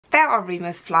there are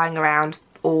rumours flying around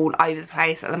all over the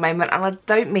place at the moment, and I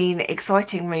don't mean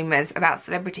exciting rumours about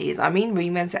celebrities, I mean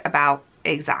rumours about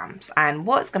exams and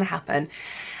what's going to happen,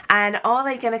 and are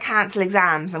they going to cancel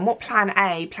exams, and what plan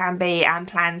A, plan B and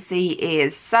plan C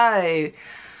is. So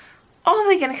are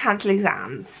they going to cancel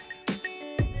exams?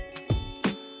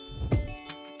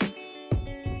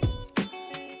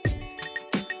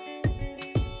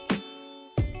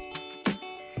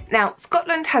 Now,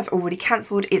 Scotland has already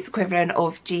cancelled its equivalent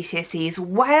of GCSEs.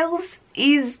 Wales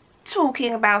is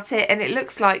talking about it, and it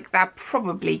looks like they're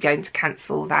probably going to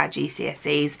cancel their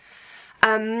GCSEs.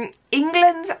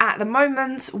 England, at the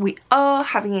moment, we are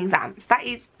having exams. That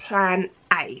is plan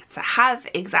A, to have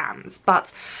exams. But,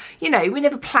 you know, we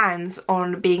never planned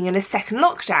on being in a second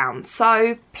lockdown,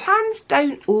 so plans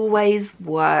don't always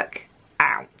work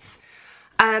out.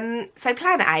 So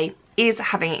plan A is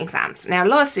having exams. Now,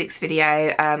 last week's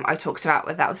video, I talked about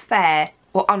whether that was fair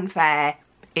or unfair.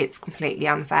 It's completely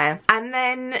unfair. And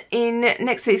then in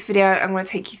next week's video, I'm going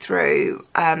to take you through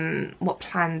what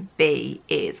plan B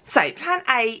is. So plan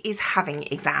A is having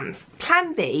exams.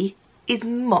 Plan B is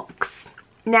mocks.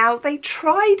 Now, they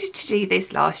tried to do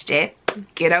this last year.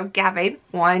 Good old Gavin,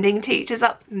 winding teachers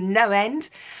up no end.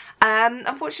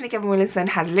 Unfortunately, Gavin Williamson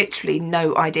has literally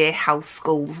no idea how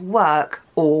schools work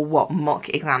or what mock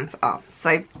exams are.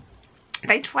 So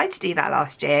they tried to do that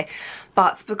last year,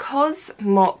 but because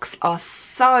mocks are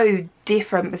so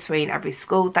different between every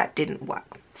school, that didn't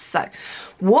work. So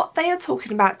what they are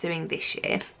talking about doing this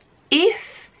year,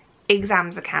 if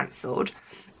exams are cancelled,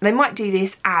 they might do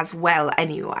this as well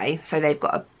anyway, so they've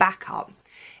got a backup,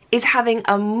 is having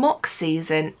a mock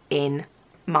season in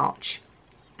March,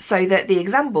 so that the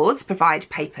exam boards provide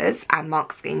papers and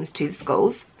mark schemes to the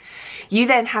schools. You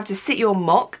then have to sit your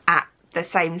mock at the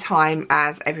same time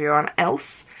as everyone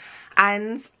else,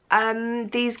 and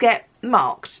these get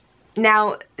marked.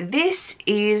 Now, this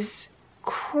is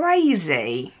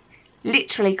crazy,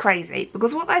 literally crazy,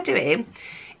 because what they're doing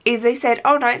is they said,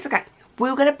 oh no, it's okay,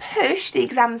 we're going to push the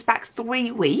exams back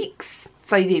 3 weeks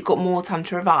so that you've got more time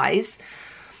to revise,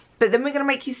 but then we're going to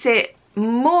make you sit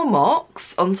more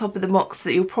mocks on top of the mocks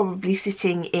that you're probably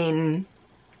sitting in,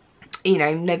 you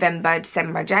know, November,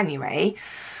 December, January,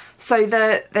 so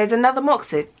that there's another mock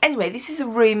season. Anyway, this is a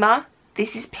rumour.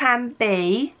 This is plan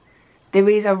B. There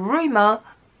is a rumour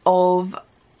of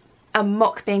a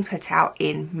mock being put out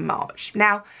in March.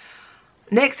 Now,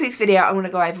 next week's video, I'm going to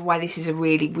go over why this is a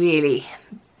really, really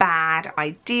bad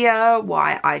idea,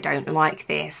 why I don't like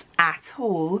this at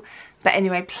all. But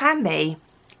anyway, plan B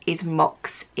is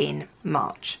mocks in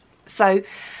March. So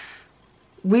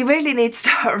we really need to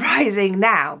start rising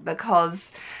now,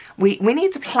 because we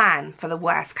need to plan for the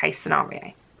worst case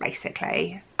scenario,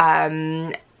 basically.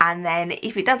 And then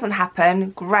if it doesn't happen,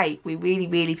 great, we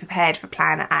really prepared for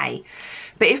plan A.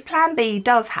 But if plan B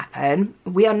does happen,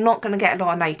 we are not going to get a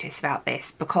lot of notice about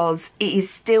this, because it is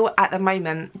still at the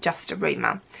moment just a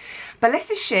rumour. But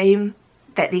let's assume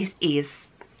that this is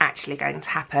actually going to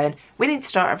happen. We need to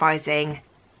start revising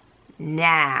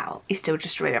now. It's still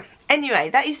just a rumour.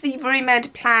 Anyway, that is the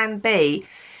rumoured plan B.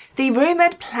 The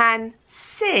rumoured plan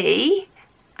C,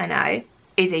 I know,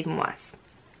 is even worse.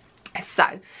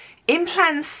 So in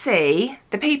plan C,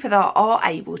 the people that are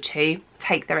able to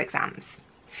take their exams.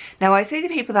 Now, I say the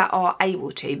people that are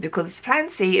able to because plan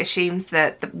C assumes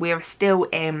that we're still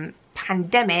in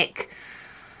pandemic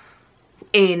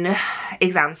in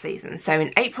exam season. So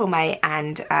in April, May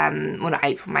and, well, not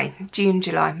April, May, June,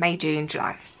 July, May, June,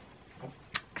 July.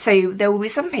 So there will be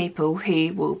some people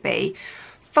who will be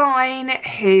fine,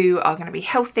 who are going to be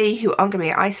healthy, who aren't going to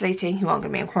be isolating, who aren't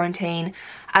going to be in quarantine,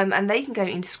 and they can go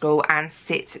into school and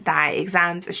sit their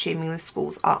exams, assuming the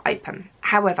schools are open.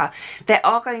 However, there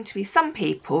are going to be some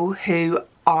people who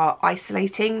are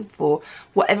isolating for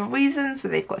whatever reasons,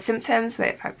 whether they've got symptoms,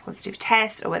 whether they've had a positive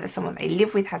test, or whether someone they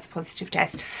live with has a positive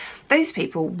test. Those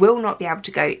people will not be able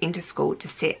to go into school to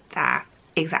sit their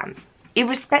exams,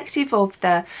 irrespective of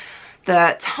the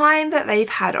time that they've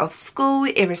had off school,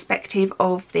 irrespective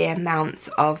of the amounts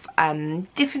of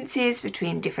differences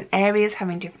between different areas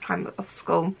having different time off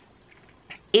school.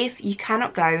 If you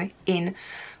cannot go in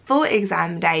for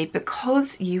exam day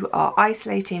because you are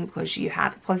isolating, because you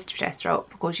have a positive test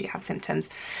result, because you have symptoms,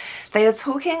 they are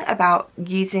talking about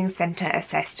using centre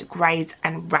assessed grades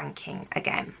and ranking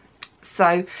again.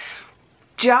 So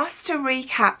just to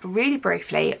recap really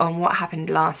briefly on what happened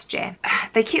last year.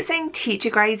 They keep saying teacher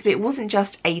grades, but it wasn't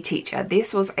just a teacher.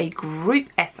 This was a group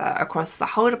effort across the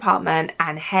whole department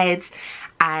and heads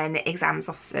and exams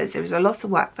officers. There was a lot of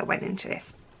work that went into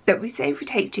this. But we say if we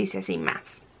take GCSE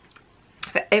maths,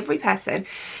 for every person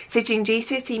sitting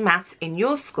GCSE maths in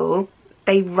your school,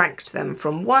 they ranked them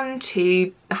from 1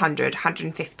 to 100,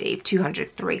 150,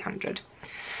 200, 300.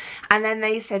 And then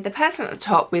they said the person at the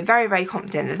top, we're very, very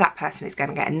confident that that person is going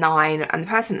to get a 9, and the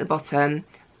person at the bottom,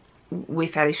 we're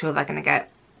fairly sure they're going to get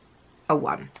a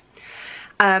 1.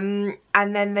 And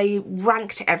then they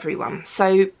ranked everyone.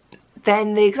 So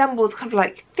then the exam boards kind of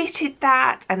like fitted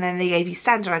that, and then they gave you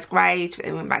standardised grades, but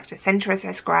they went back to centre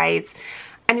assessed grades,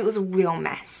 and it was a real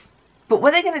mess. But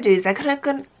what they're going to do is they're kind of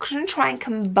going to try and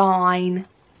combine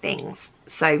things.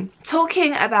 So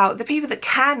talking about the people that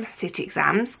can sit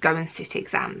exams, go and sit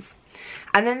exams.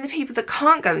 And then the people that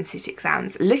can't go and sit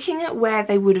exams, looking at where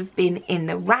they would have been in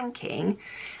the ranking,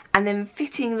 and then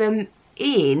fitting them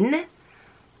in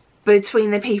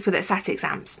between the people that sat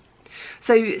exams.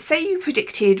 So say you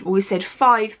predicted, we said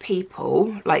 5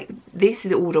 people, like this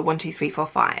is the order 1, 2, 3, 4,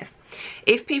 5.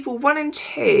 If people 1 and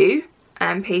 2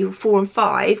 and people 4 and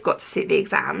 5 got to sit the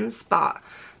exams, but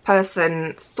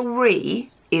person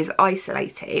 3 is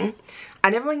isolating,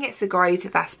 and everyone gets the grades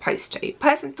that they're supposed to.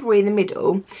 Person 3 in the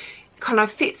middle kind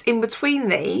of fits in between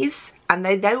these, and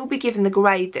they will be given the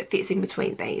grade that fits in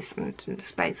between these. I'm going to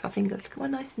display my fingers. Look at my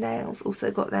nice nails. Also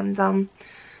got them done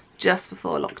just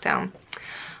before lockdown.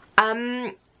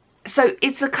 So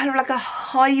it's a kind of like a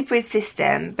hybrid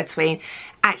system between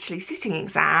actually sitting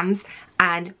exams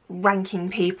and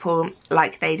ranking people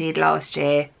like they did last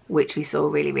year, which we saw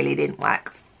really, really didn't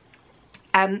work.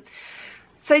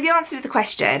 So the answer to the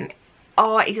question,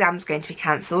 are exams going to be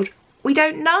cancelled? We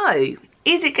don't know.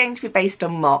 Is it going to be based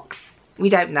on mocks? We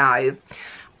don't know.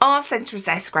 Are centre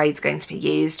assessed grades going to be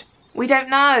used? We don't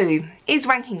know. Is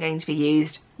ranking going to be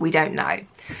used? We don't know.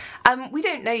 We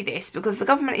don't know this because the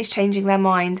government is changing their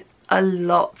mind a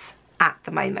lot at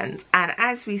the moment, and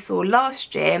as we saw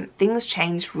last year, things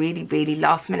changed really, really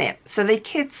last minute. So they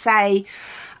could say,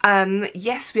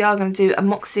 yes, we are going to do a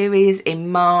mock series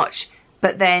in March,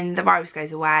 but then the virus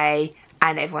goes away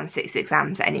and everyone sits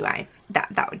exams anyway.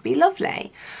 That would be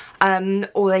lovely.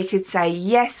 Or they could say,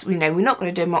 yes, we know we're not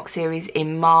going to do a mock series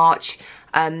in March,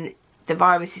 the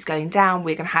virus is going down,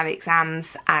 we're going to have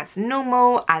exams as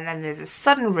normal, and then there's a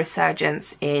sudden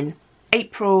resurgence in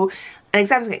April and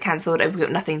exams get cancelled and we've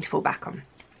got nothing to fall back on.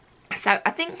 So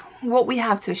I think what we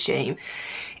have to assume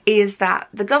is that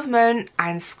the government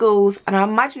and schools, and I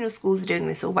imagine your schools are doing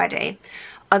this already,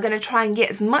 are going to try and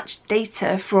get as much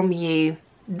data from you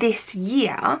this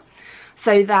year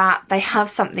so that they have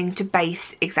something to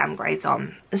base exam grades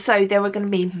on. So there are going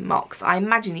to be mocks. I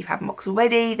imagine you've had mocks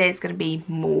already. There's going to be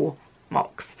more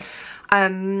mocks.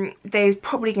 There's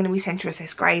probably going to be centre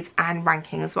assessed grades and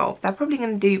ranking as well. They're probably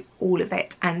going to do all of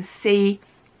it and see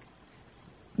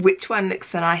which one looks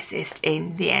the nicest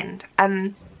in the end.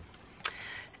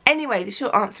 Anyway, the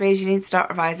short answer is you need to start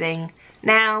revising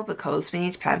now because we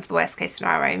need to plan for the worst case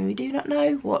scenario and we do not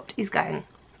know what is going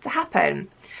to happen.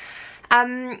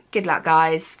 Good luck,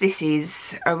 guys. This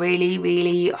is a really,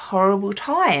 really horrible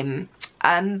time,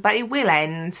 but it will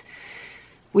end.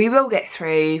 We will get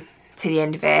through to the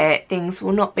end of it. Things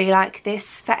will not be like this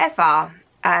forever,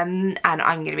 and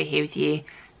I'm going to be here with you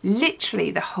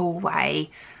literally the whole way,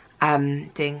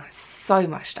 doing so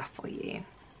much stuff for you.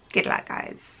 Good luck,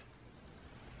 guys.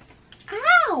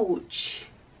 Ouch!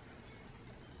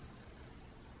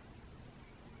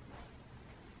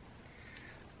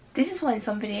 This is why in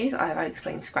some videos I have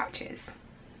unexplained scratches.